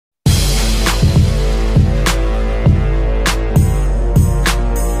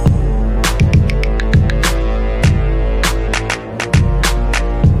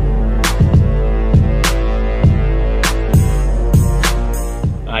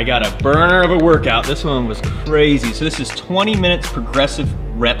I got a burner of a workout. This one was crazy. So this is 20 minutes progressive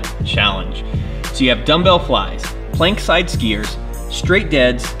rep challenge. So you have dumbbell flies, plank side skiers, straight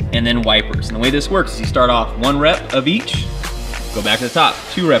deads, and then wipers. And the way this works is you start off 1 rep of each, go back to the top,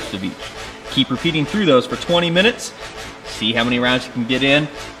 2 reps of each. Keep repeating through those for 20 minutes. See how many rounds you can get in.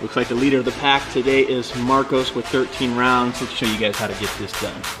 Looks like the leader of the pack today is Marcos with 13 rounds. Let's show you guys how to get this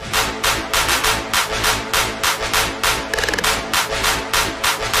done.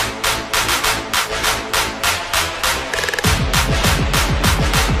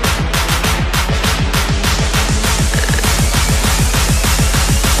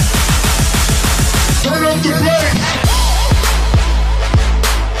 Turn up the brakes!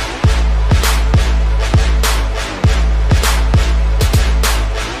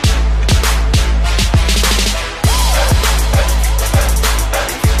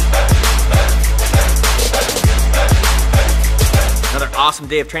 Awesome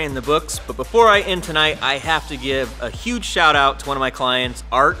day of training in the books, but before I end tonight, I have to give a huge shout out to one of my clients,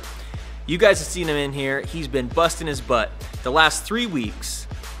 Art. You guys have seen him in here. He's been busting his butt. The last 3 weeks,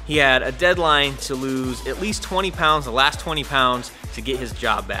 he had a deadline to lose at least 20 pounds, the last 20 pounds, to get his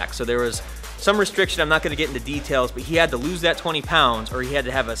job back. So there was some restriction. I'm not gonna get into details, but he had to lose that 20 pounds or he had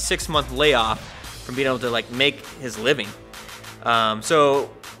to have a 6-month layoff from being able to like make his living. So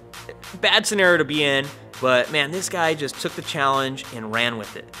bad scenario to be in. But man, this guy just took the challenge and ran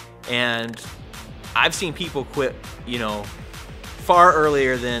with it. And I've seen people quit, you know, far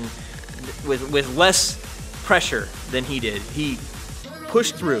earlier than, with less pressure than he did. He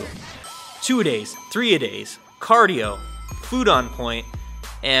pushed through 2-a-days, 3-a-days, cardio, food on point.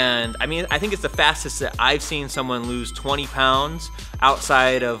 And I mean, I think it's the fastest that I've seen someone lose 20 pounds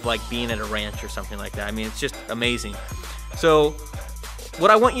outside of like being at a ranch or something like that. I mean, it's just amazing. So what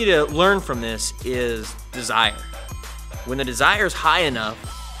I want you to learn from this is desire. When the desire is high enough,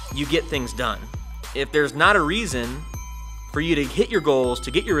 you get things done. If there's not a reason for you to hit your goals,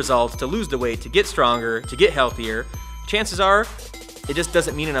 to get your results, to lose the weight, to get stronger, to get healthier, chances are it just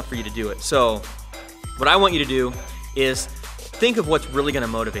doesn't mean enough for you to do it. So what I want you to do is think of what's really gonna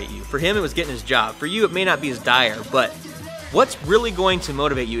motivate you. For him, it was getting his job. For you, it may not be as dire, but what's really going to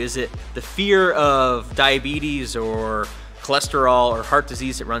motivate you? Is it the fear of diabetes or cholesterol or heart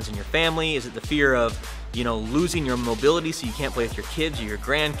disease that runs in your family? Is it the fear of, you know, losing your mobility so you can't play with your kids or your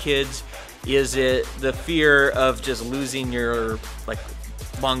grandkids? Is it the fear of just losing your like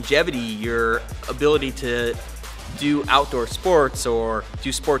longevity, your ability to do outdoor sports or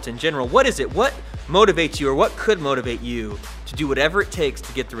do sports in general? What is it? What motivates you, or what could motivate you to do whatever it takes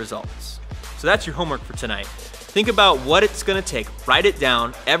to get the results? So that's your homework for tonight. Think about what it's gonna take. Write it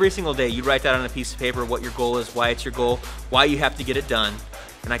down every single day. You write that on a piece of paper, what your goal is, why it's your goal, why you have to get it done.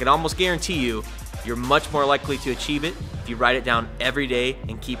 And I can almost guarantee you, you're much more likely to achieve it if you write it down every day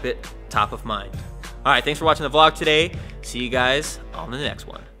and keep it top of mind. All right, thanks for watching the vlog today. See you guys on the next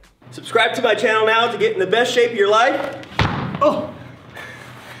one. Subscribe to my channel now to get in the best shape of your life. Oh,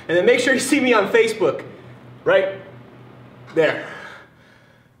 and then make sure you see me on Facebook, right there.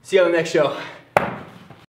 See you on the next show.